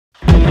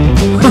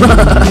Thrashin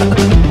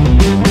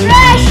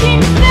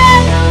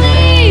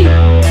Family!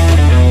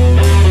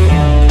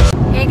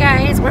 Hey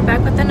guys, we're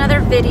back with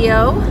another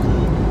video.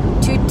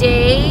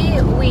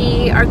 Today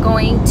we are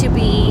going to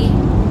be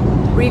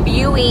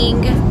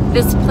reviewing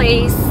this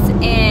place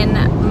in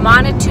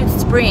Manitou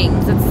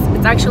Springs.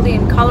 It's actually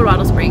in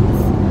Colorado Springs.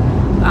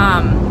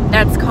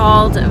 That's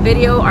called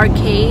Video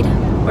Arcade,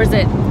 or is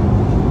it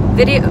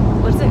Video?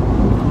 What is it?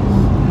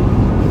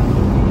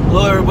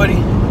 Hello,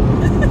 everybody.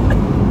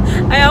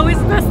 I always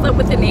mess up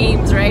with the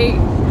names, right?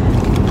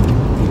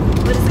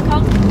 What is it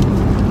called?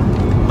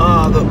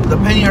 The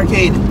Penny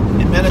Arcade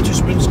in Manitou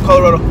Springs,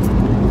 Colorado.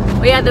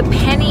 Oh yeah, the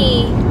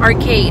Penny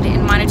Arcade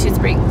in Manitou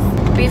Springs.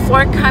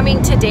 Before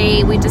coming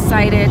today, we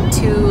decided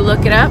to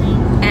look it up,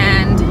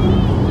 and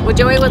well,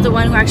 Joey was the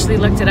one who actually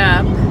looked it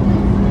up,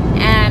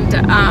 and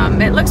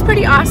it looks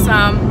pretty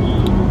awesome.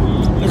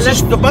 It's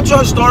just a bunch of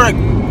historic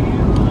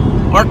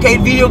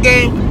arcade video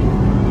game.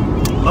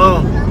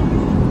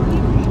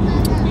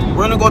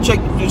 We're gonna go check,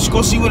 just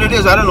go see what it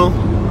is. I don't know.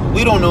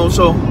 We don't know,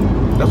 so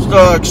that's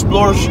the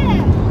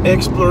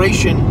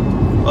exploration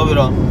of it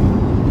all.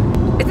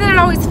 Isn't it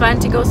always fun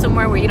to go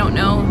somewhere where you don't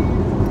know?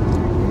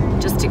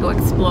 Just to go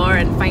explore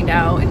and find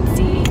out and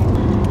see.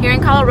 Here in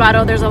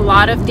Colorado, there's a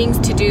lot of things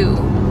to do.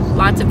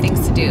 Lots of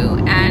things to do.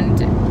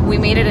 And we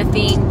made it a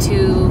thing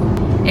to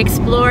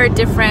explore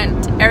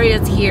different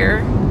areas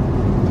here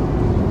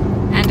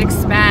and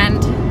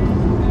expand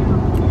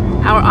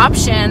our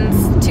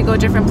options to go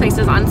different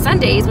places on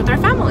Sundays with our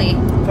family.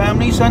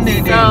 Family Sunday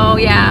day. So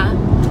yeah,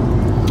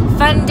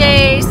 fun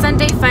day,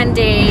 Sunday fun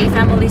day,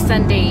 family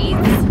Sundays.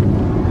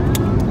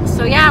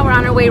 So yeah, we're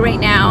on our way right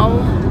now.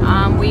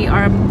 We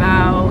are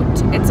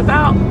it's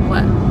about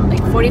what,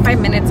 like 45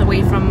 minutes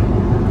away from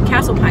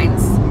Castle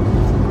Pines,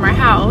 from our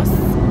house.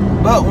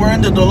 But we're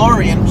in the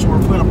DeLorean, so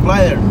we're going to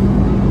fly there.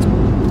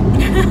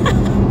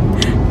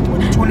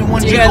 With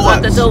 21 Do you guys know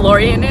what the gigawatts.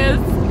 DeLorean is?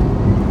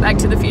 Back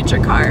to the Future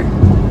car.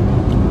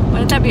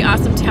 Wouldn't that be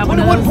awesome to have one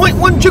of those?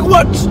 21.1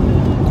 gigawatts.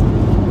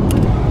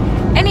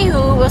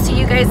 Anywho, we'll see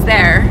you guys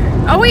there.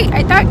 Oh wait,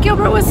 I thought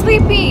Gilbert was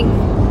sleeping.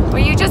 Were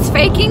you just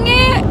faking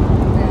it?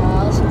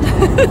 No.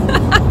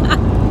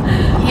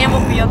 Ham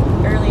will be up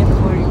early in the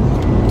morning.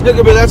 Look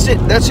at me, that's it.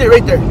 That's it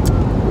right there.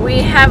 We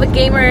have a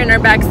gamer in our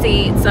back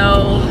seat,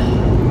 so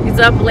he's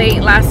up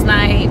late last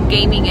night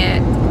gaming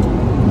it.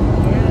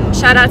 Yeah.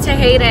 Shout out to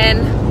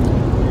Hayden.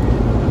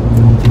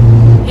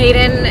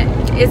 Hayden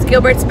is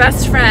Gilbert's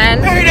best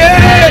friend.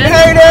 Hayden!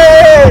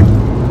 Hayden!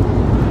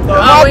 The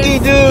hockey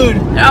dude.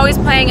 They're always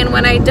playing, and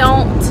when I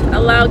don't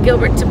allow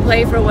Gilbert to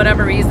play for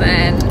whatever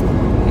reason,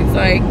 he's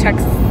like,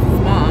 texts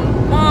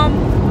Mom,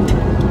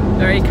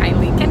 very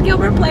kindly, can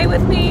Gilbert play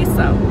with me?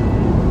 So,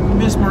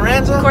 Miss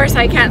Miranda. of course,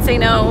 I can't say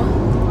no.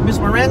 Miss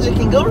Miranda,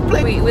 can Gilbert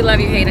play? We love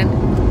you, Hayden.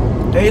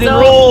 Hayden So,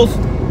 rolls.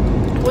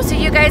 We'll see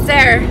you guys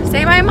there.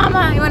 Say bye,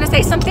 Mama. You want to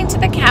say something to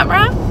the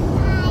camera?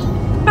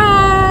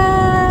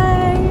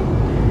 Bye.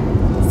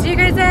 See you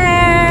guys there.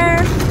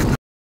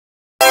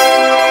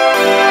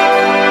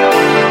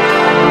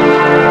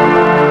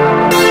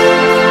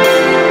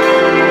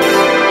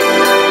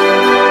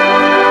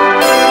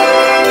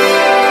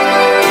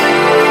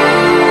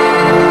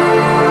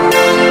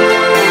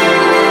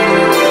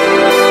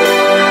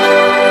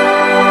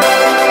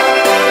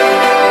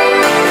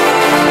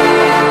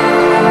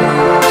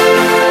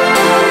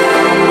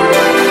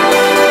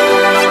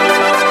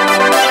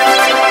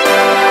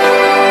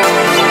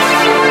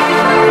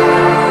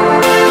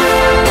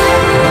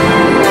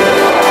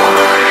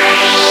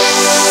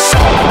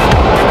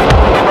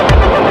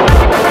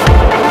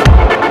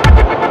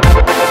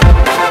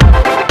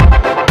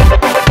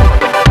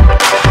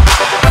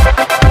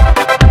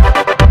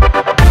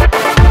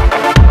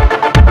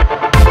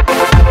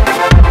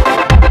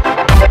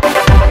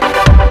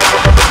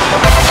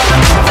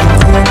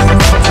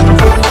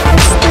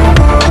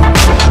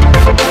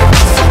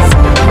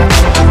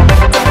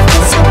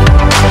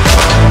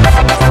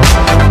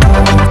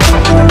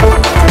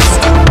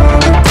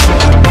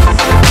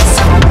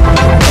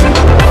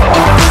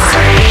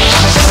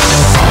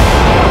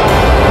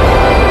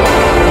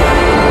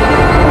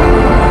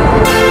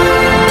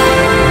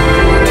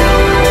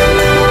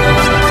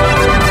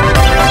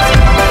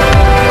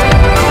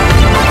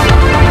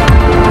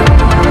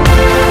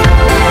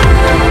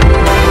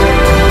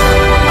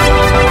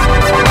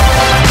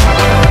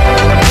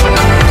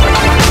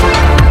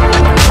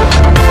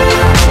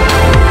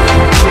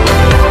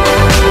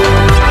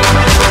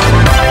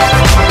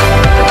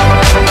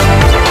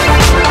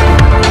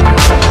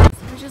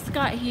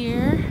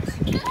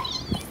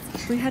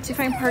 We had to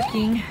find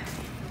parking.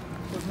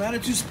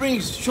 Manitou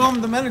Springs. Show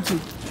them the Manitou.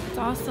 It's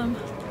awesome.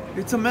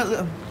 It's a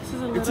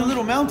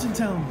little mountain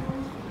town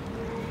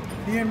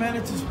here in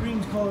Manitou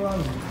Springs,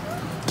 Colorado.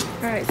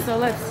 All right, so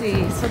let's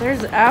see. So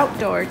there's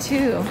outdoor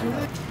too.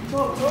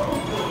 All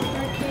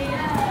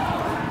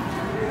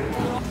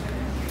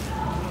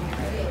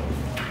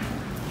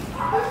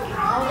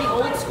the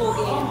old school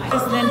games.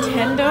 Is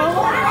Nintendo?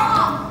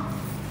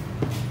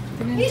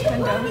 The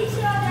Nintendo.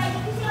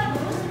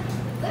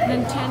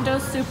 Nintendo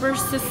Super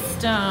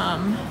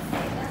System.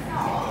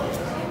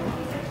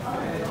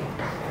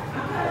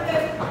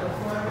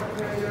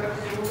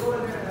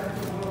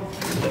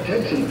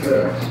 Attention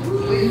parents,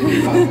 please do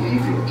not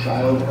leave your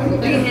child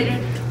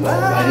unattended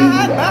while riding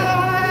the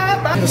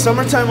ride. In the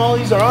summertime, all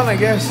these are on, I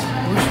guess.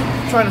 We're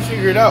just trying to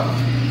figure it out.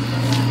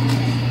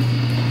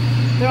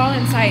 They're all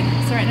inside,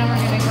 so right now we're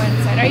gonna go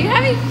inside. Are you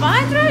having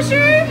fun,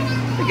 Thrasher?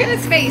 Look at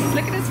his face.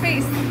 Look at his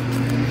face.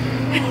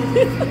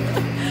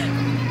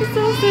 He's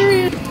so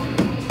serious. I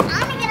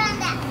want to get on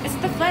that. It's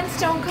the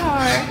Flintstone car.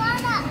 I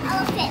want an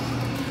elephant.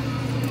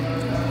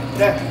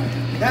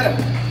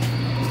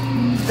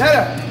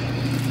 Dada!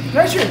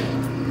 Thrasher!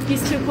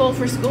 He's too cool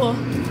for school.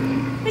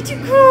 But you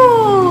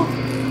cool.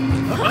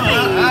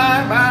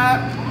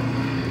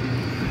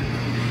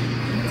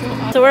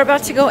 So we're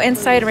about to go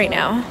inside right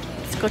now.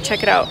 Let's go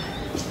check it out.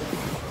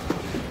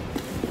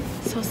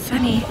 So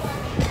sunny.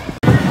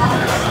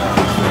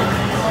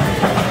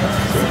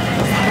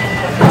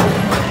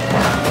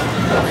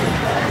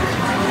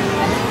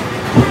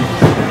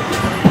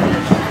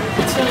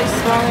 It's really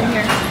small in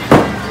here.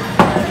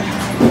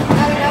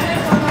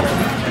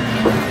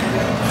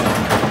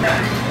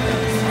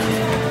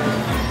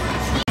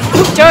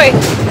 Joey,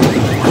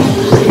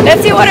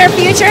 let's see what our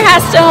future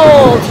has to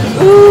hold.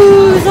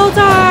 Ooh,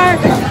 Zoltar.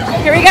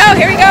 Here we go,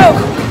 here we go.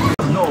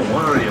 No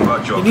worry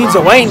about your He needs a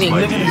problems, whining.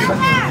 my Look at dear. this.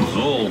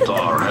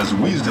 Zoltar has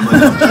wisdom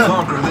enough to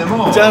conquer them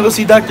all. Trying to go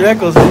see Dr.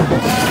 Eccles.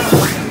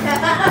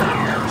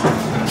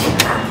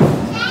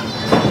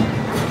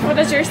 What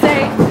does yours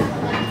say?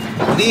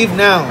 Leave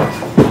now.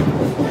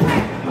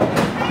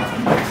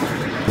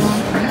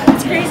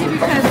 It's crazy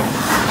because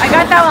I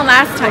got that one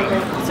last time.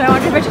 So I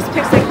wonder if it just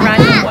picks like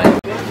random one.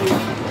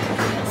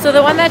 So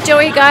the one that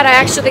Joey got, I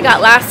actually got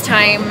last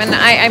time. And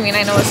I mean,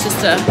 I know it's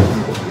just a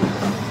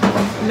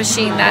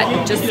machine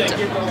that just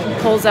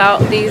pulls out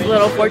these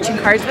little fortune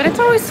cards, but it's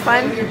always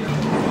fun.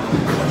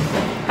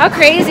 How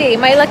crazy,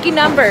 my lucky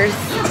numbers.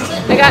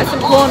 I got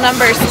some cool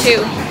numbers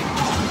too.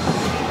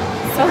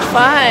 So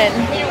fun.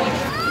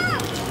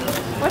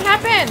 What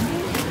happened?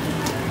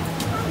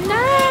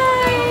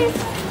 Nice.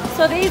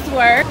 So these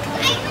work.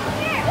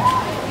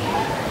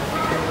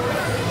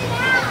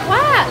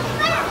 What?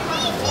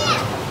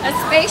 A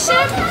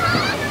spaceship?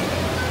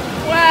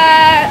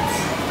 What?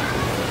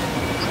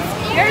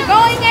 You're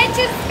going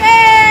into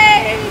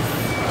space!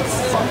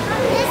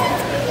 This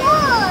is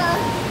cool.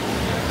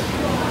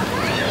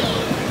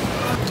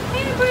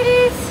 Hey,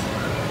 birdies!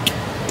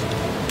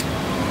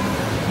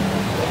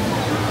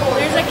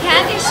 There's a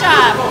candy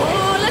shop.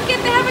 Ooh, look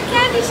at, they have a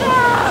candy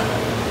shop.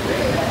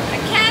 A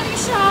candy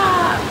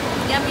shop.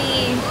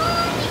 Yummy.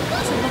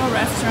 Some little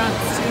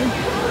restaurants too.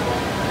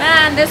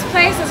 Man, this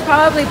place is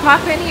probably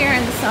popping here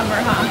in the summer,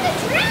 huh?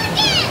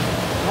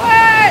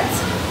 What?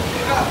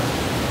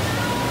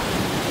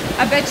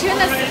 I bet you in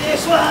the Hey,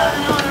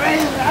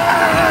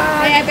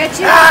 I bet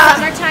you in the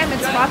summertime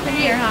it's popping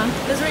here, huh?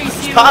 That's where you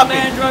see a Popping.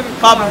 man driving.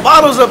 Popping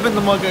bottles up in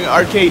the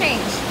arcade.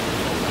 Change.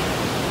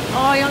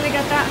 Oh, you only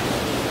got that?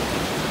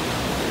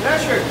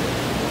 Thrasher.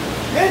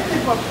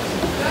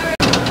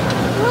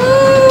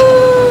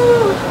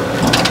 Woo!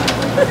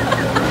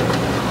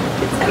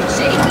 It's like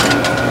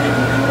shaking.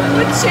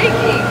 What's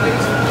shaking?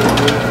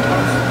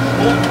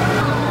 Do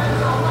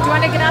you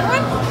want to get on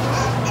one?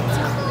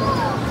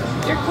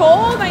 You're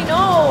cold? I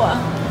know.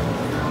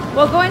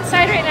 We'll go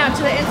inside right now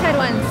to the inside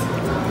ones.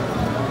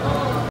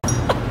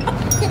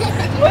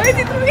 Why is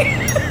it doing?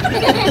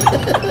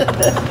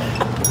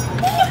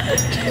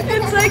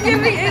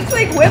 It's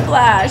like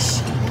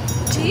whiplash.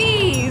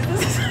 Jeez.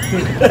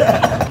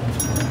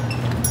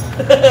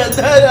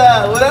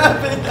 Dada, what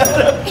happened?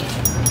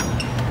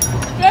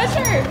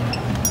 Pressure.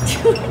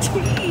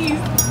 Jeez.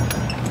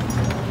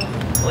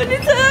 What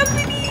is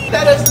happening?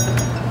 Dada's.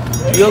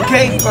 You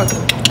okay?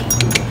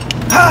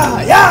 Ha!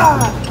 Yeah!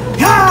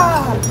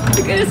 Yeah!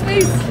 Look at his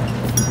face.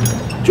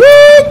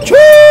 Choot!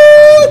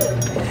 Choot!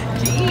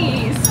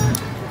 Jeez.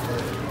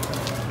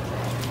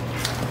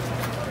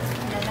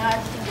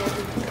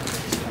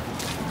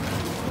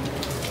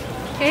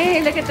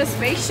 Hey, look at the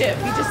spaceship.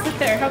 You just sit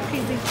there. How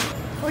crazy.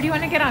 Where do you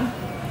want to get on?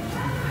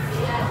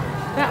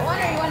 That one,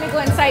 or you want to go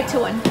inside to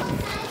one?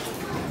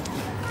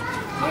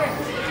 Here.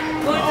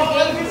 Go to the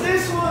Look at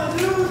this one,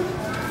 dude!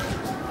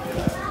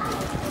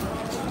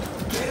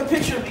 Take a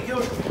picture of me, go.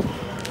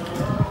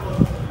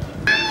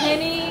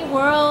 Penny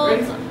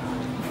World's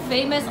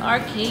famous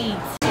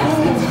arcades.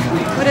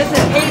 What is it?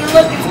 Hey,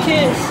 look, it's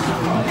Kiss.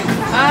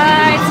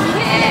 It's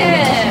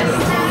Kiss.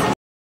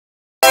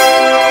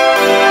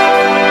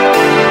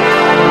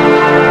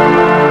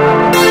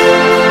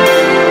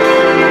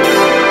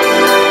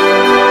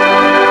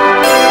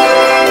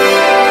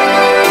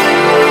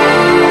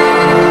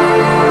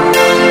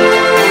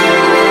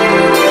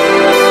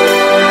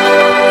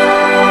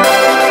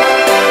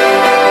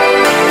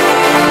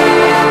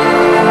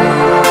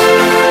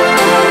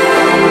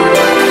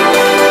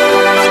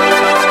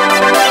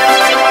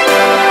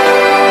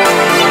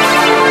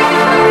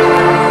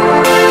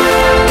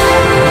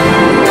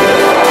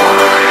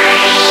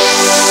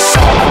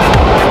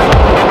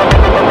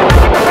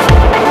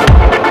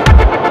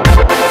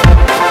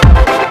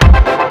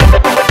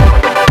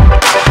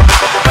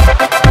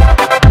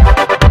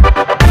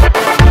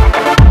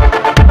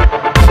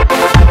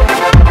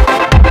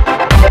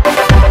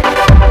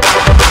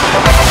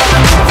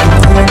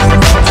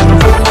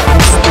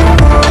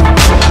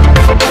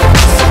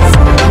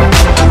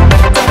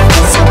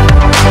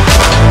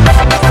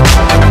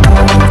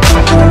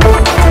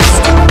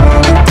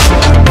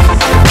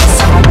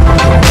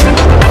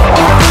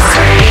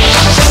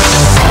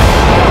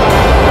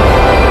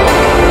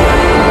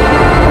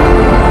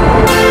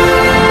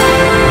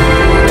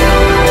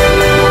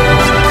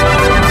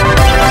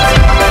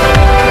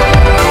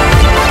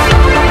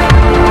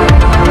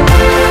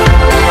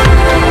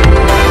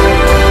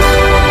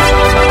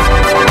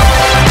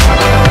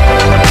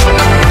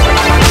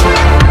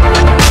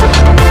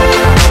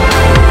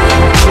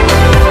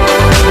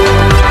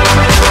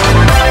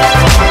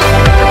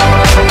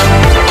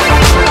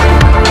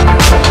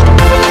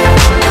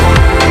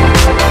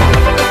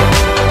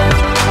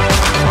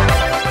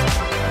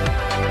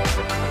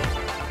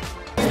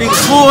 Big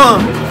school, huh?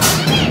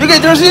 Look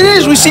at there's it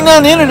is. We seen that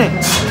on the internet.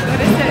 What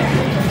is it?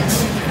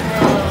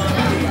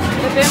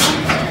 The bimbo?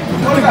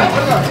 Oh my God.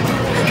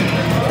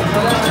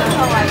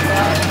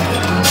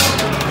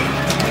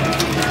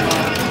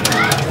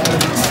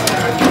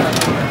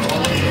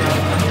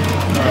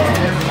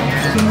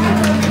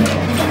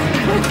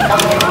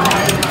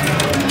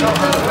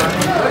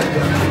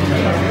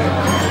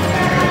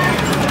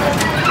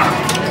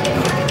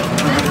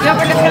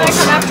 Gilbert is gonna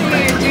come after you,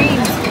 your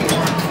dreams.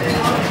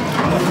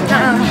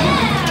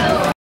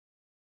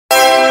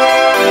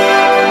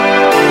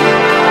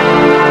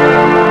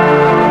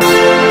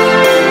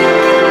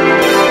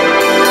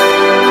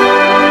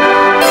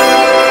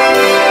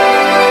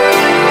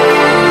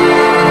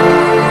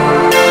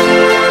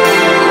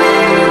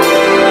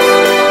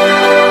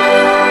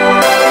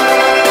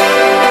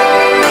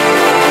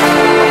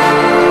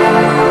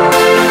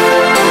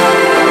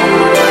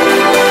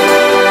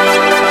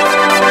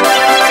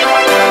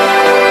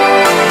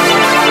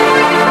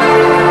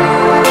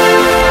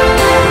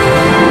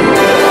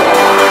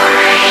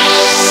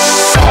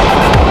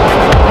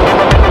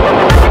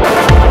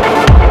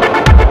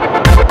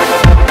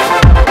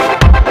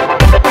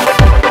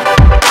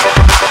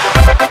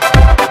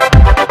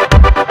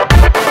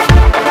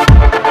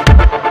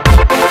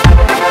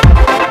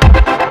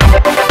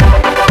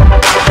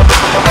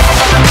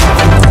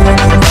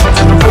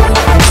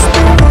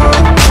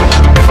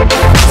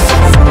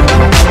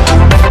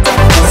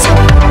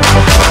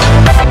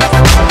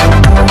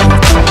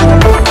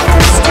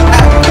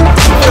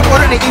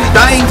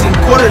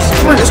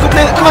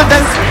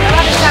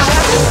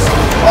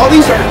 All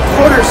these are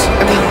quarters.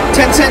 I mean,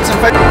 10 cents and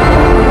 5.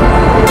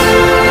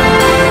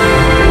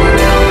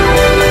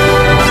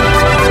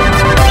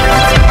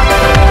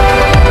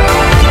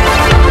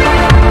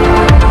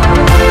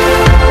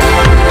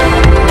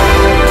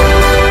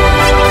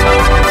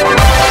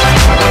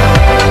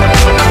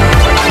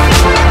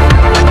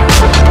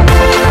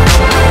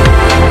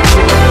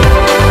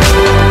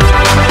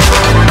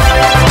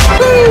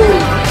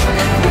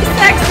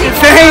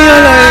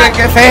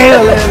 Que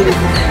feo.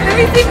 Let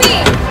me see me.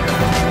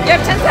 You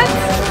have 10 cents?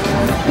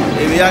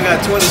 Maybe I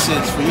got 20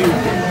 cents for you.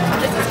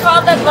 This is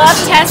called the love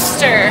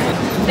tester.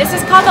 This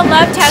is called the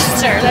love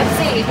tester. Let's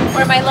see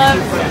where my love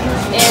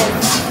is.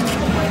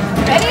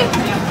 Ready?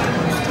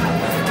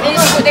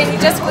 Then you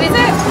just squeeze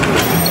it.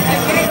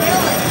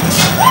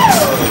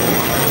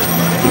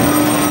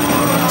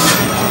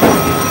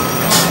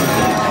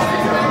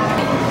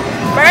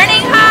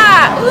 Burning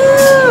hot.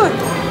 Ooh.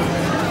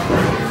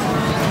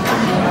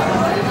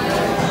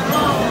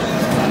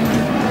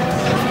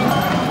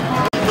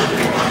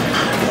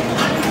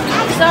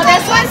 So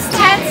this one's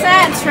 10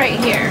 cents right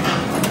here.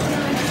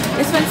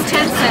 This one's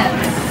 10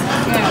 cents.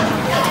 Yeah.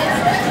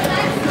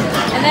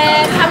 And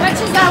then how much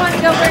is that one,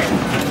 Gilbert?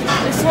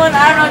 This one,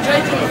 I don't know,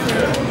 Joy pays.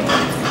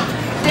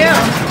 Two.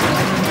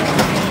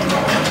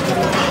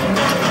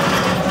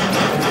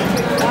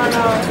 Oh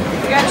no.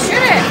 You gotta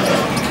shoot it.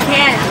 You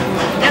can't.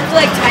 You have to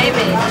like time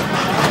it.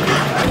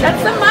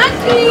 That's the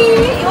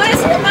monkey. You wanna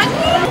see the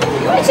monkey?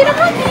 You wanna see the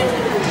monkey?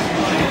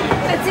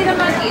 Let's see the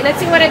monkey. Let's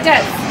see what it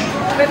does.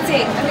 Let's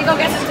see. Let me go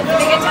get some. Let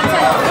me get 10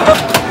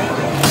 cents.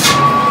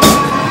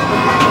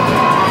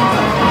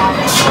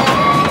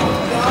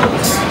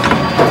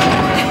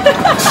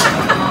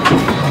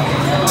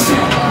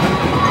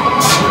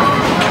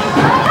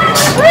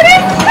 What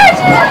is it?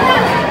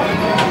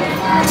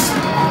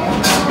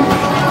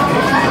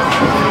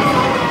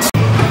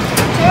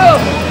 Two.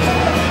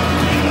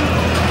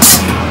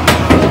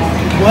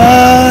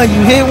 Wow,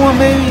 you hit one,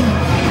 baby.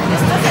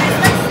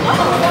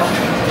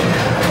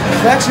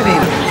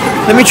 Vaccinated.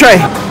 Let me try.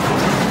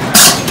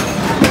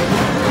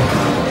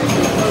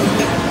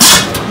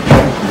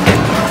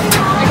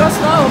 I go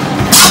slow.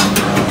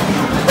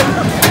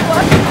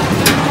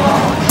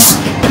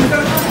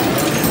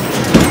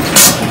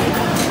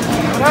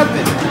 What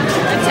happened?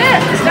 That's it.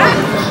 It's done.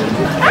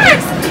 Max,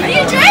 are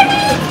you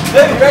driving?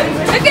 Hey, ready?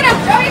 Look at him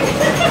driving.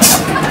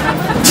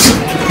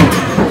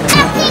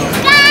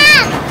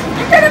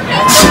 You're gonna pick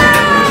up.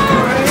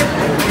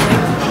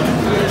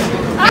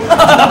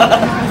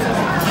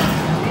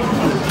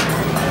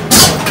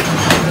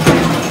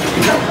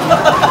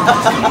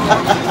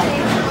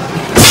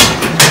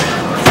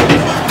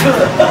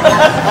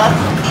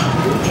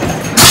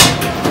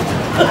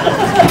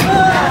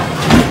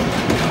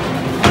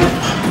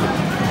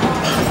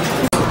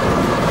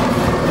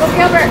 Look,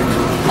 Gilbert.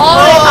 Oh.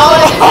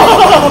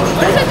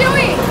 What is it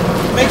doing?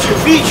 Makes your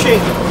feet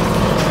shake.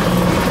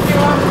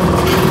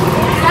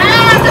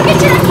 Ah, look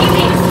at your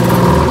kidneys.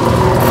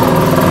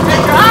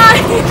 They're dry.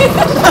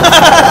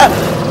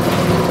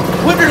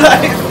 Winter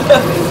life.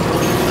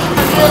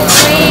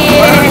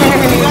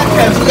 We got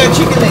crabs. We got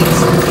chicken legs.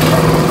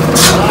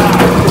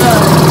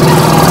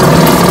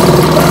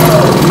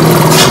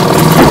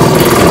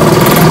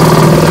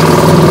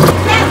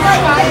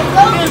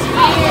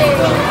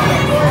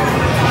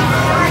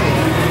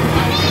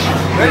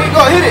 Ready to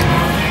go, hit it.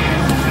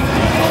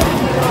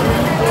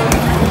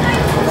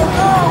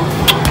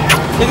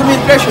 Look at me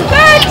in pressure.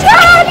 Good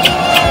job!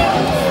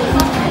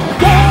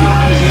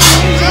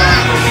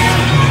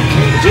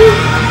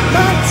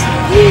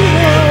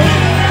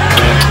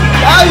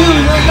 you.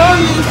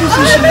 This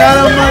is not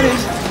a money.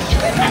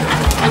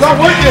 It's not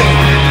worth it.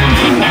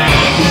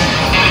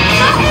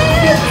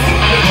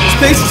 This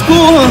place is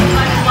cool, huh?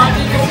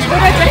 What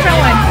about a different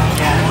one?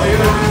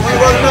 Want to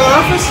go to another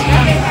office?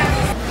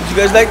 Did you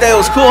guys like that? It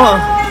was cool, huh?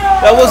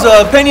 That was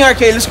a penny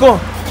arcade. Let's go.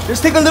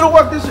 Let's take a little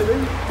walk this way,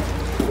 baby.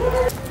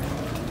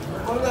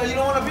 You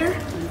don't want a beer?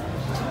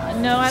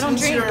 No, I don't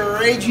drink. You're a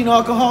raging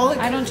alcoholic.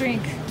 I don't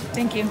drink.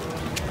 Thank you.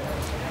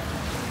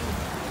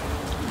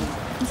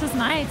 This is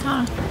nice,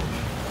 huh?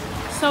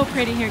 So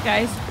pretty here,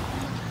 guys.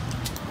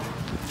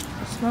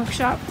 Smoke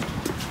shop.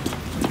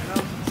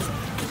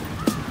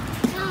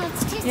 No,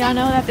 it's just Y'all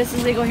know that this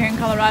is legal here in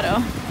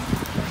Colorado.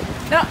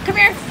 No, come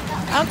here.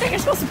 I don't think you're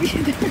supposed to be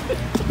in there.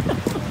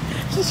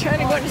 Just trying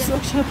to go to the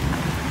smoke shop.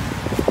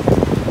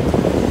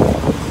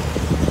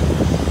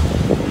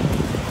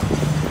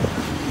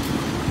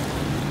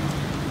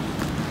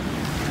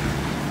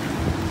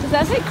 Does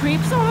that say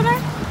creeps over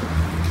there?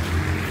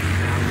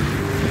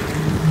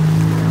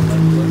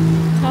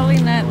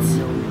 Totally nuts.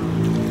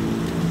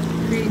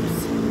 Creeps.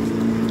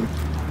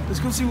 Let's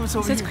go see what's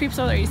over It says here. creeps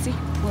over there, you see?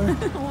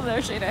 Over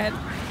there, straight ahead.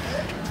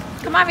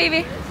 Come on,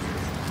 baby.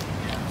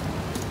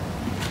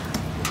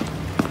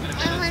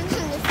 I want to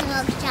the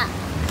smoke shop.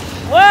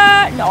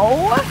 What? No.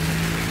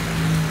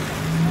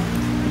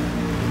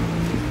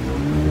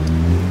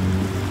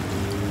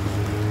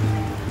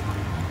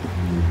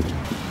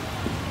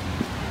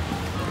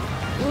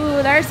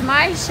 Ooh, there's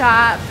my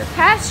shop. The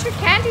pasture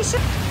candy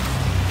shop.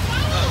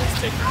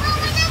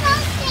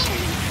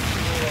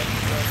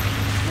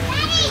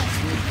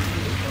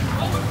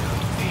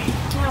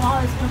 Yeah,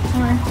 all this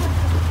popcorn.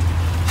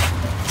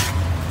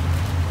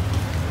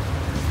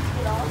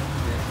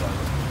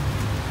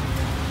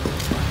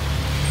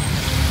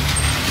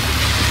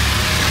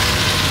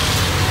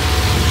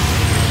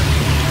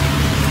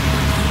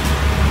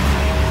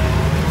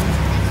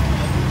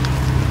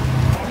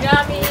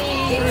 Yummy.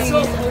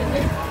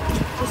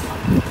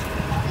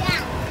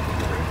 Yeah.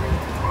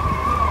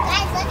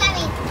 Guys, look at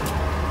me.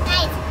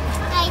 Guys.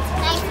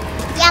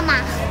 Yama.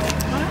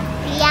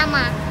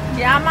 Yama.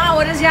 Yama?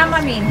 What does Yama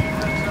mean?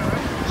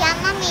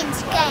 Yama means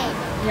good.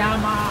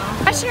 Yama.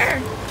 Thrasher.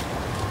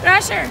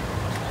 Thrasher.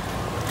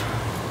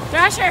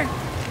 Thrasher.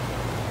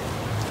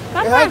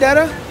 Say hi,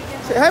 Dada.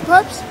 Say hi,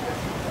 Pops.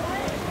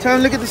 Tell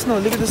him, look at the snow.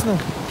 Look at the snow.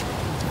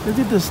 Look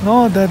at the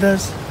snow,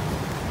 Dadas.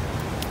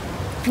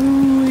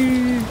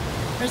 Ooh.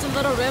 There's a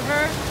little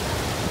river.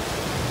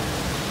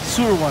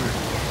 Sewer water.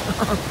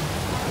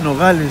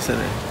 Nogales, are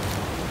there.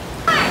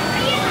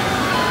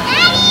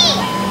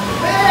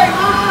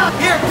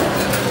 Here!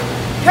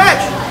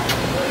 Catch!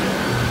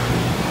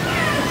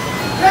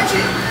 Catch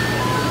it!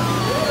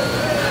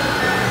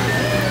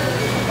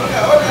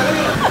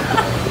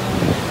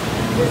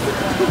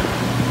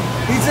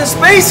 He's a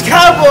space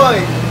cowboy!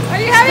 Are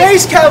you having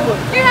Space cowboy!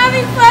 You're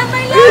having fun,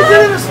 my He's a love?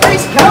 little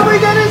space cowboy,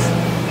 Dennis!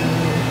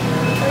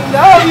 I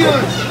love you!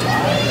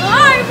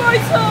 Hi, my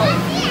soul.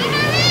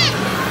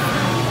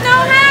 No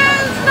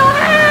hands! No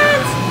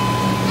hands!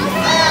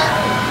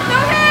 No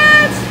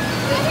hands!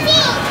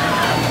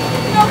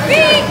 No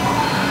feet!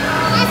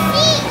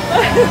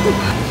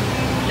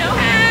 No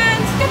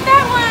hands! Get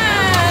that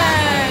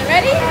one!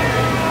 Ready?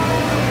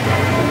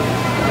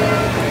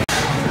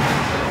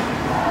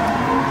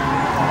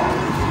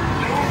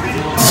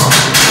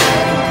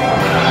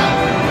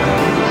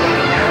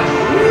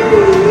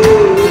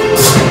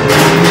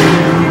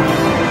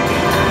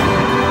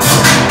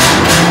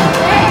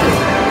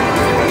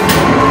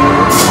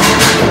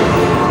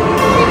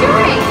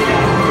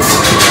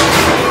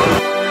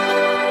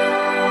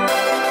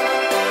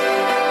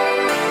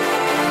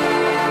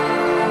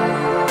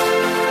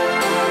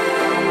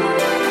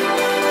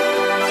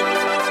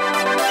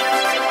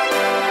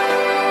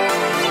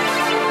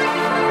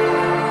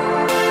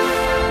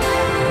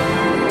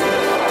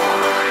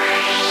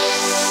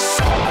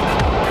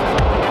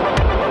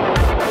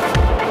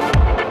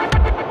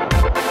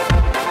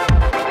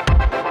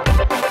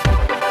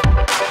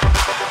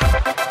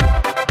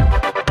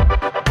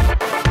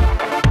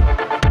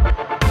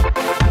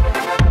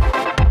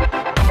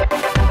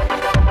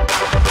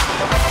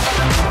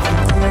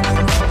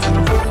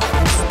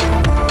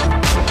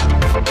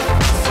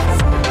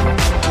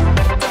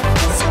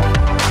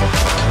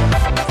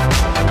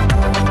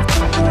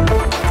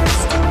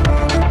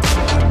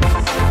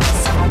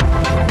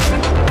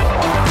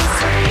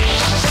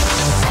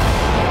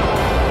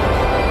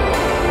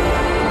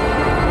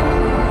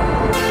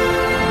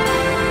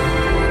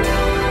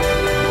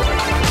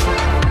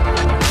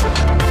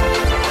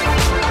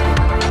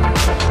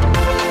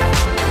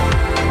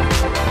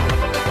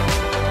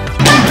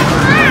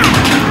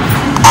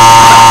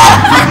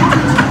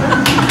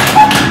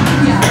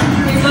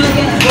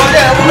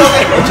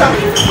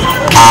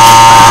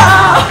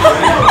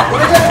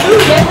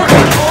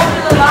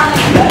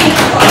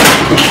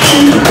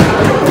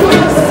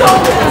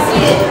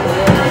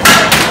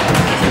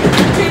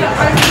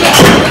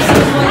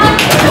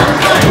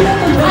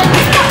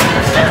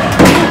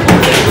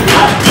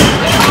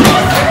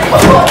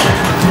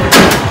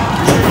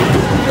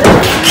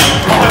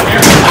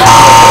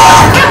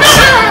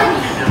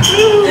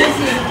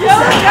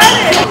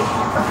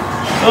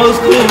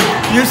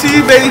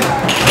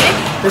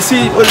 Let's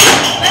see.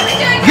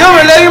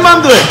 Gilbert, let your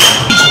mom do it.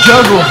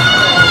 Juggle.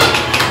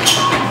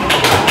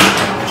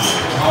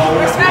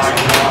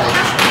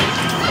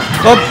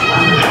 Go.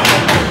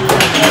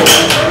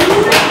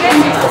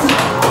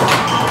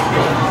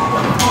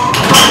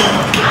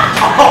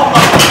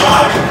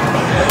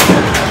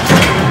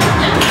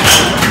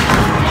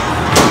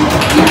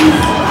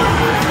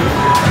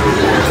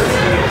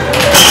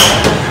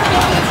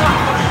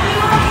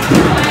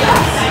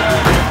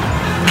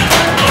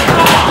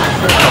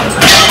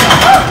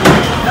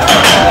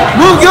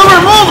 Move,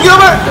 Gilbert, move,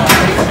 Gilbert!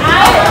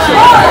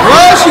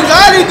 Oh, she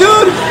got it,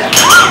 dude!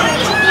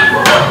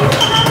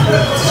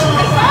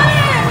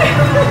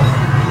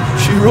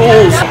 She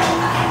rolls.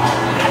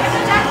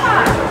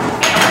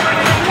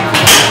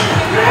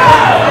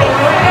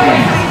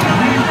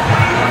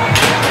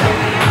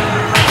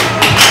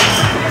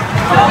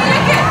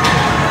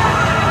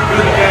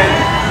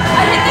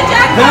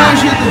 Then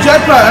she hit the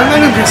jackpot. I'm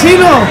in a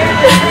casino.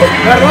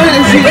 Ganó en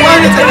el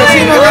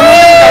casino.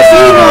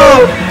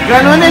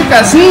 Ganó en el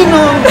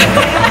casino.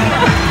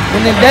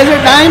 In the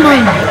Desert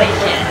Diamond.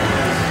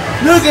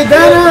 Look at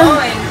that.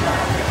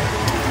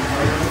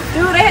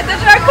 Dude, I hit the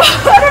jackpot.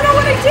 I don't know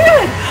what I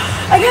did.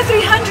 I got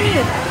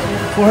 300.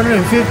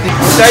 450.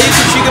 That you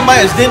think she can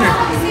buy us dinner?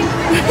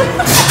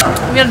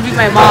 I'm gonna beat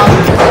my mom.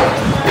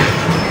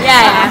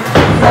 Yeah.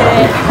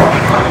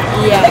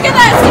 Yeah. Look at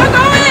that, still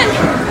going.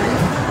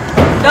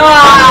 No.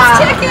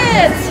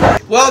 Tickets.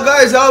 Well,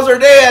 guys, that was our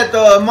day at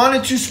the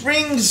Manitou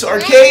Springs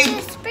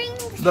arcade.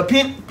 The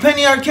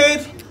Penny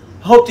Arcade.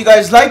 Hope you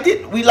guys liked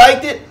it. We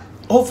liked it.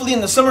 Hopefully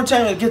in the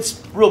summertime it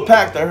gets real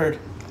packed, I heard.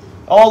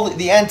 All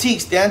the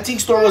antiques. The antique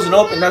store wasn't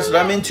open. That's what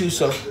I'm into,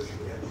 so.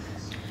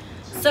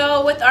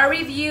 So with our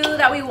review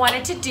that we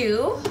wanted to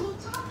do,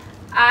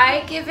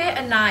 I give it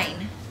a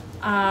 9.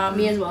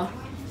 Me as well.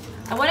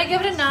 I want to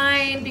give it a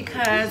 9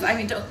 because I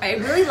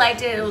really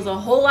liked it. It was a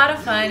whole lot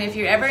of fun. If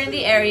you're ever in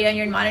the area and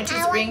you're in Manitou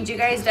Springs, you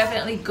guys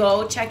definitely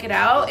go check it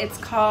out. It's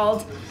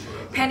called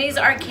Penny's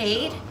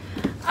Arcade.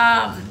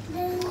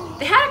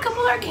 They had a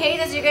couple arcades,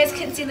 as you guys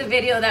can see in the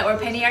video, that were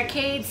penny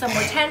arcades. Some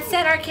were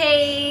 10-cent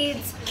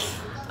arcades.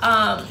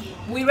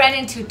 We ran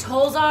into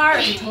Tolzar.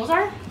 Is it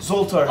Tolzar?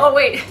 Zoltar. Oh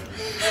wait,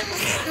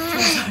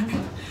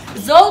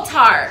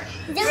 Zoltar.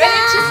 We ran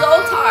into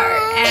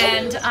Zoltar,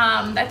 and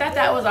I thought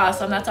that was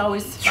awesome. That's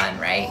always fun,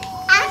 right?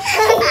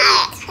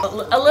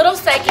 A little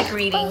psychic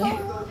reading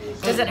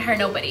doesn't hurt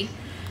nobody.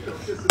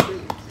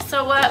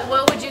 So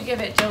what would you give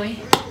it,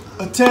 Joey?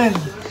 A 10.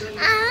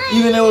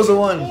 Even though it was a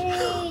 1.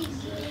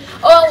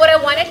 Oh, what I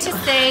wanted to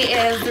say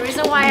is the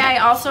reason why I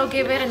also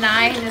give it a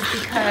 9 is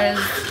because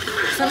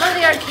some of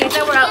the arcades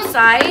that were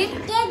outside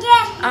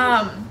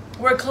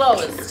were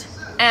closed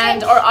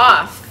or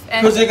off.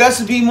 Because it got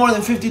to be more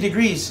than 50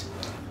 degrees.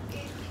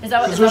 Is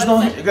that what?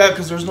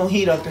 Because there's no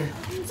heat out there.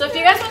 So if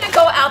you guys want to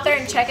go out there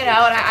and check it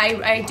out,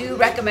 I do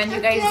recommend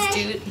you guys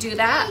do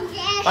that.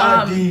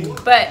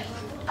 But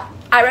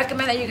I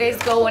recommend that you guys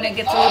go when it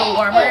gets a little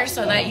warmer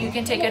so that you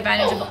can take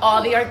advantage of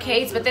all the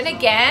arcades. But then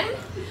again,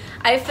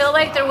 I feel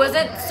like there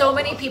wasn't so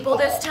many people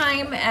this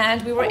time,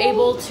 and we were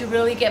able to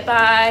really get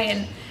by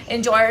and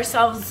enjoy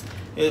ourselves.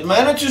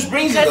 Manitou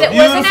Springs is a because it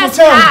beautiful wasn't as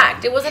town.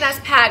 packed. It wasn't as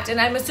packed,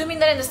 and I'm assuming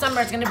that in the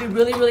summer it's going to be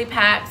really, really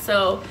packed.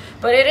 So,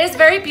 but it is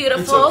very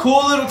beautiful. It's a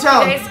cool little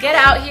town. You guys get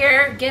out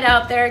here, get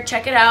out there,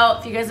 check it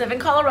out. If you guys live in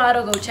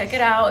Colorado, go check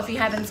it out if you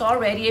haven't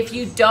already. If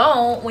you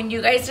don't, when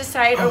you guys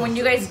decide or when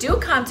you guys do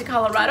come to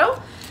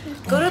Colorado,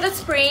 go to the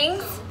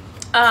Springs.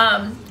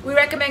 We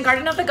recommend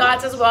Garden of the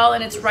Gods as well,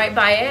 and it's right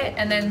by it.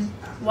 And then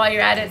while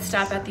you're at it,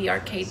 stop at the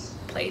arcade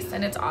place,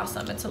 and it's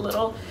awesome. It's a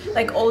little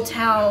like old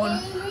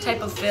town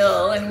type of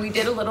feel, and we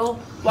did a little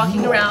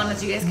walking around,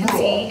 as you guys can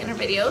see in our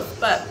videos.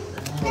 But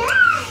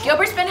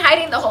Gilbert's been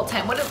hiding the whole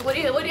time. What do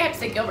you have to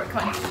say, Gilbert?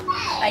 Come on.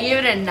 I give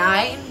it a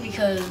 9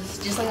 because,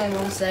 just like my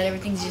mom said,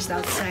 everything's just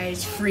outside.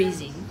 It's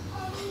freezing.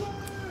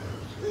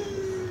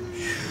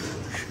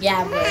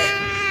 Yeah, but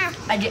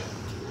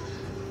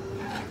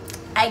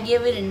I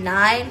give it a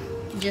 9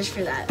 just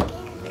for that.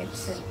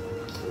 That's it.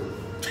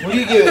 What do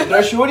you give it,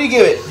 Thrashin? What do you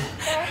give it?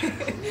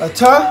 A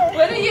ton?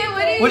 What do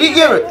you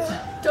give it?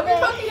 Don't be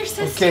poking your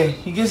sister. Okay,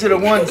 he gives it a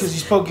 1 because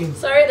he's poking.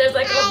 Sorry, there's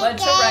like a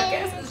bunch of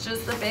ruckus. It's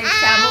just a big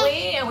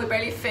family, and we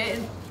barely fit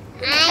in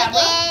the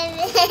camera.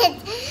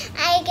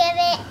 I give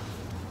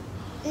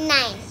it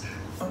 9.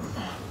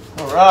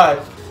 All right.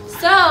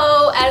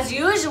 So, as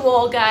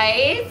usual,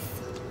 guys.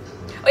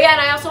 Oh yeah,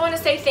 and I also want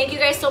to say thank you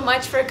guys so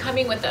much for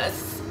coming with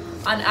us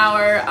on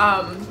our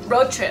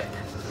road trip.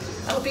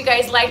 I hope you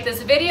guys liked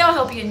this video. I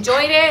hope you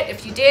enjoyed it.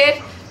 If you did,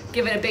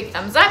 give it a big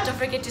thumbs up. Don't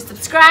forget to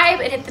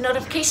subscribe and hit the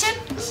notification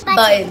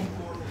button.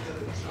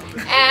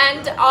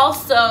 And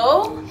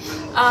also,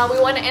 we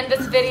want to end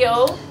this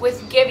video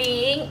with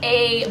giving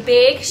a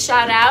big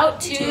shout out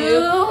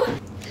to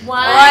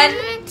 1,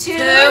 2, 3.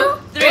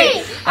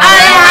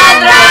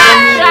 Alejandra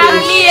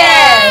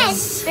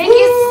Ramirez. Thank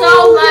you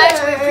so much.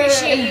 We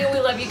appreciate you. We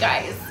love you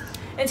guys.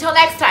 Until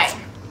next time.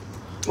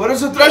 What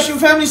does the Thrashin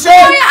family say?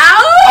 Ow!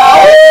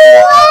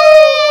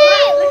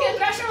 Look at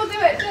Thrasher will do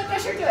it.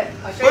 Thrasher do it.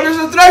 What does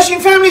the Thrashin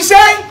family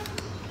say?